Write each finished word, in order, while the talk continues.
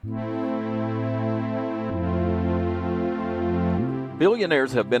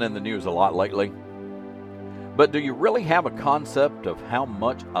Billionaires have been in the news a lot lately, but do you really have a concept of how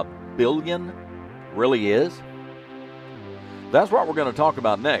much a billion really is? That's what we're going to talk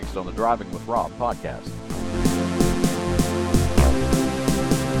about next on the Driving with Rob podcast.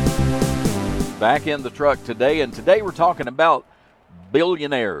 Back in the truck today, and today we're talking about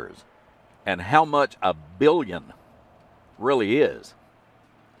billionaires and how much a billion really is.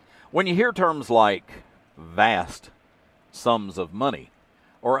 When you hear terms like vast sums of money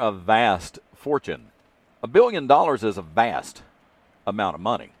or a vast fortune, $1 billion is a vast amount of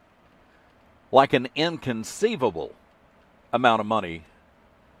money, like an inconceivable amount of money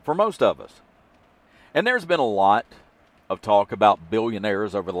for most of us. And there's been a lot of talk about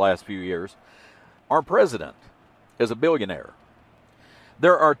billionaires over the last few years. Our president is a billionaire.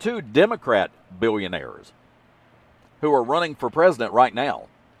 There are two Democrat billionaires who are running for president right now,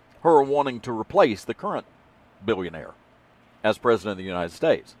 who are wanting to replace the current billionaire as president of the United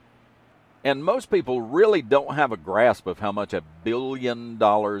States. And most people really don't have a grasp of how much $1 billion is.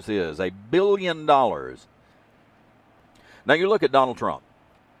 $1 billion. Now you look at Donald Trump.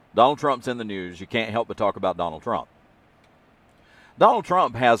 Donald Trump's in the news. You can't help but talk about Donald Trump. Donald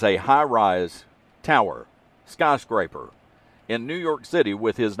Trump has a high-rise tower, skyscraper, in New York City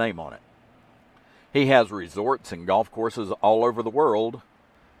with his name on it. He has resorts and golf courses all over the world,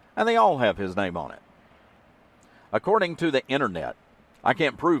 and they all have his name on it. According to the internet, I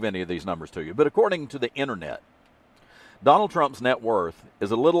can't prove any of these numbers to you, but according to the internet, Donald Trump's net worth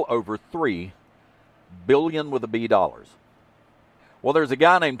is a little over $3 billion with a B dollars. Well, there's a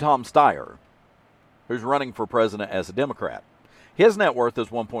guy named Tom Steyer who's running for president as a Democrat. His net worth is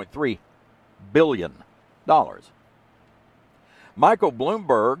 $1.3 billion. Michael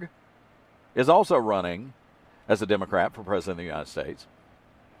Bloomberg is also running as a Democrat for president of the United States.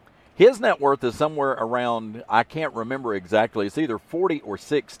 His net worth is somewhere around, I can't remember exactly, it's either 40 or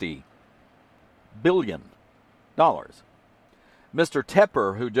 60 billion dollars. Mr.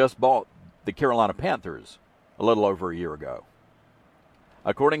 Tepper, who just bought the Carolina Panthers a little over a year ago,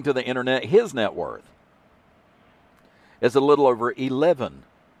 according to the internet, his net worth is a little over $11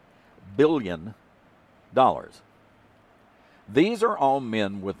 billion. These are all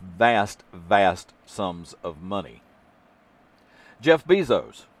men with vast, vast sums of money. Jeff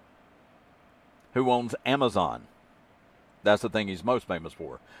Bezos, who owns Amazon. That's the thing he's most famous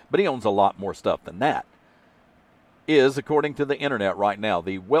for. But he owns a lot more stuff than that. Is, according to the internet right now,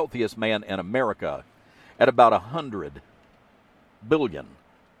 the wealthiest man in America at about $100 billion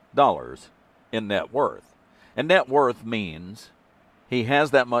in net worth. And net worth means he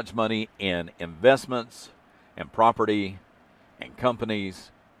has that much money in investments and property and companies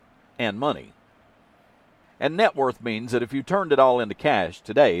and money. And net worth means that if you turned it all into cash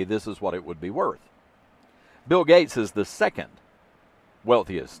today, this is what it would be worth. Bill Gates is the second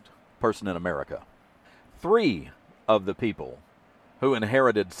wealthiest person in America. 3 of the people who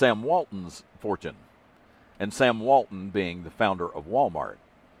inherited Sam Walton's fortune, and Sam Walton being the founder of Walmart,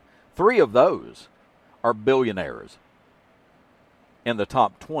 3 of those are billionaires in the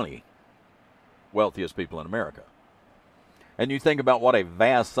top 20 wealthiest people in America. And you think about what a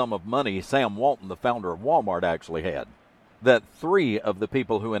vast sum of money Sam Walton, the founder of Walmart, actually had. That 3 of the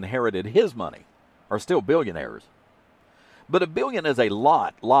people who inherited his money are still billionaires. But $1 billion is a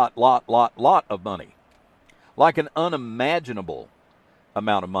lot of money. Like an unimaginable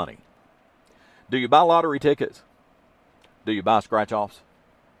amount of money. Do you buy lottery tickets? Do you buy scratch-offs?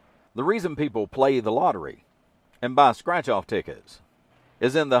 The reason people play the lottery and buy scratch-off tickets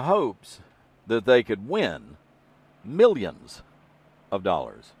is in the hopes that they could win millions of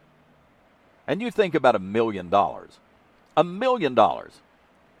dollars. And you think about $1 million. $1 million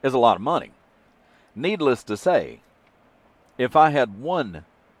is a lot of money. Needless to say, if I had $1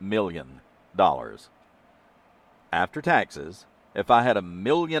 million after taxes, if I had $1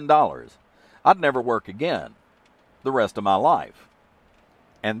 million, I'd never work again the rest of my life.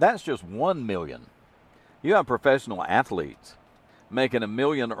 And that's just 1 million. You have professional athletes making $1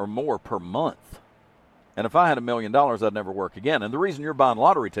 million or more per month. And if I had $1 million, I'd never work again. And the reason you're buying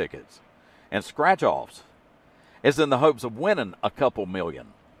lottery tickets and scratch-offs is in the hopes of winning a couple million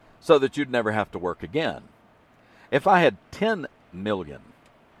so that you'd never have to work again. If I had 10 million,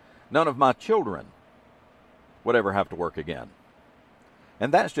 none of my children would ever have to work again.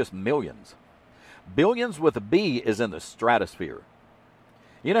 And that's just millions. Billions with a B is in the stratosphere.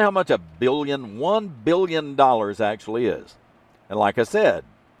 You know how much $1 billion actually is? And like I said,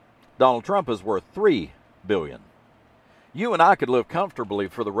 Donald Trump is worth $3 billion. You and I could live comfortably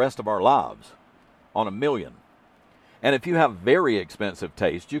for the rest of our lives on $1 million. And if you have very expensive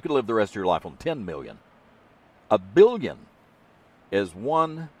taste, you could live the rest of your life on $10 million. $1 billion is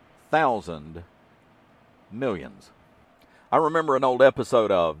 1,000 millions. I remember an old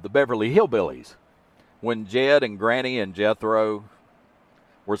episode of the Beverly Hillbillies when Jed and Granny and Jethro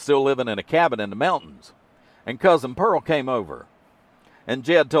were still living in a cabin in the mountains, and Cousin Pearl came over, and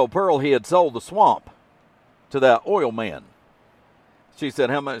Jed told Pearl he had sold the swamp to that oil man. She said,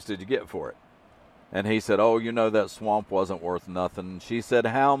 "How much did you get for it?" And he said, "Oh, you know that swamp wasn't worth nothing." She said,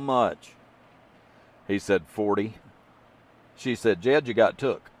 "How much?" He said, 40. She said, "Jed, you got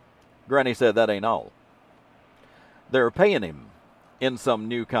took." Granny said, "That ain't all. They're paying him in some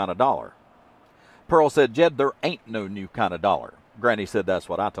new kind of dollar." Pearl said, "Jed, there ain't no new kind of dollar." Granny said, "That's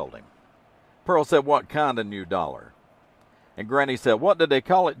what I told him." Pearl said, "What kind of new dollar?" And Granny said, "What did they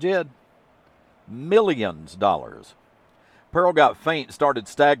call it, Jed?" "Millions dollars." Pearl got faint, started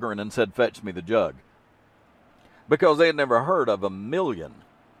staggering, and said, "Fetch me the jug." Because they had never heard of $1 million.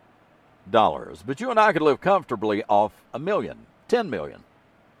 But you and I could live comfortably off $1 million, 10 million.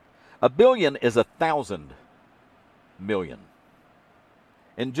 $1 billion is 1,000 million.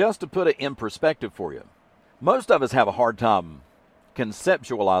 And just to put it in perspective for you, most of us have a hard time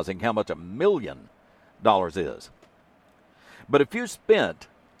conceptualizing how much $1 million is. But if you spent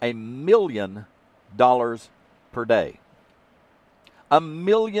 $1 million per day, $1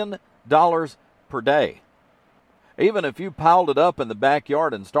 million per day, even if you piled it up in the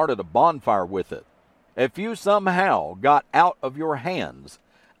backyard and started a bonfire with it, if you somehow got out of your hands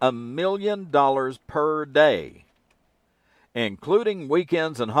 $1 million per day, including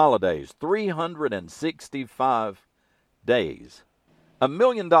weekends and holidays, 365 days, $1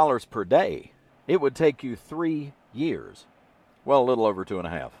 million per day, it would take you 3 years, well, a little over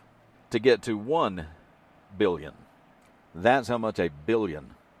 2.5, to get to 1 billion. That's how much $1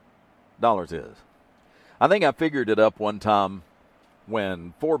 billion is. I think I figured it up one time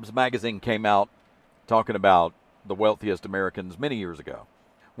when Forbes magazine came out talking about the wealthiest Americans many years ago,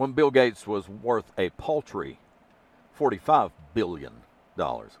 when Bill Gates was worth a paltry $45 billion.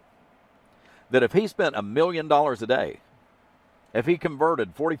 That if he spent $1 million a day, if he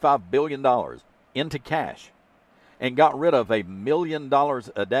converted $45 billion into cash and got rid of $1 million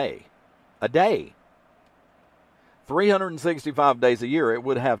a day, 365 days a year, it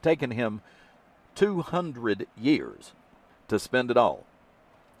would have taken him 200 years to spend it all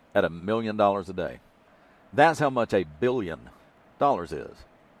at $1 million a day. That's how much $1 billion is.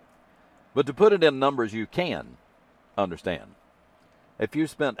 But to put it in numbers you can understand, if you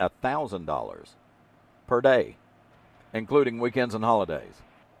spent $1,000 per day, including weekends and holidays,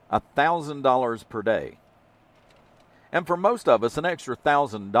 $1,000 per day, and for most of us, an extra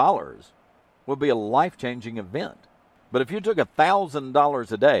 $1,000 would be a life-changing event. But if you took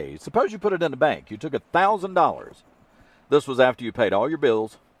 $1,000 a day, suppose you put it in the bank, you took $1,000. This was after you paid all your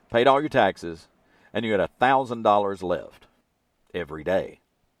bills, paid all your taxes, and you had $1,000 left every day.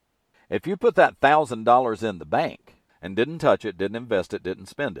 If you put that $1,000 in the bank and didn't touch it, didn't invest it, didn't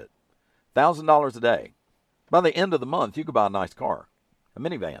spend it, $1,000 a day, by the end of the month, you could buy a nice car, a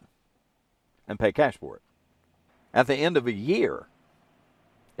minivan, and pay cash for it. At the end of a year,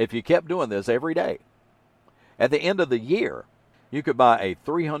 if you kept doing this every day, at the end of the year, you could buy a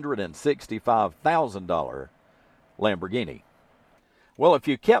 $365,000 Lamborghini. Well, if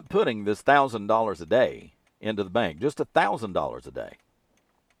you kept putting this $1,000 a day into the bank, just $1,000 a day,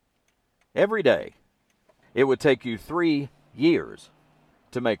 every day, it would take you 3 years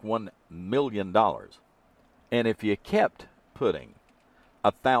to make $1 million. And if you kept putting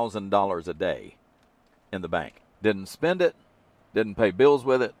 $1,000 a day in the bank, didn't spend it, didn't pay bills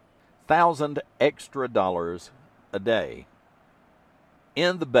with it, 1,000 extra dollars a day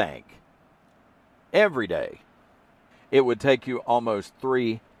in the bank every day, it would take you almost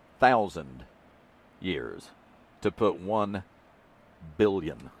 3,000 years to put $1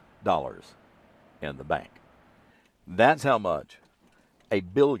 billion in the bank. That's how much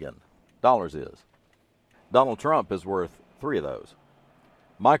 $1 billion is. Donald Trump is worth 3 of those.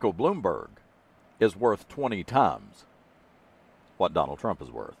 Michael Bloomberg is worth 20 times what Donald Trump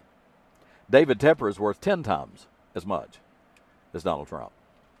is worth. David Tepper is worth 10 times as much as Donald Trump.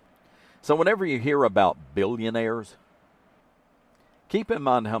 So whenever you hear about billionaires, keep in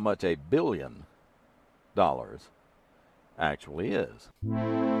mind how much $1 billion actually is.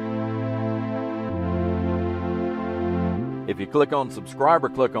 If you click on subscribe or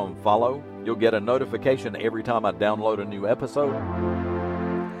click on follow, you'll get a notification every time I download a new episode.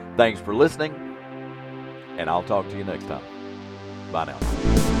 Thanks for listening, and I'll talk to you next time. Bye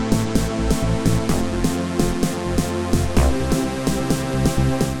now.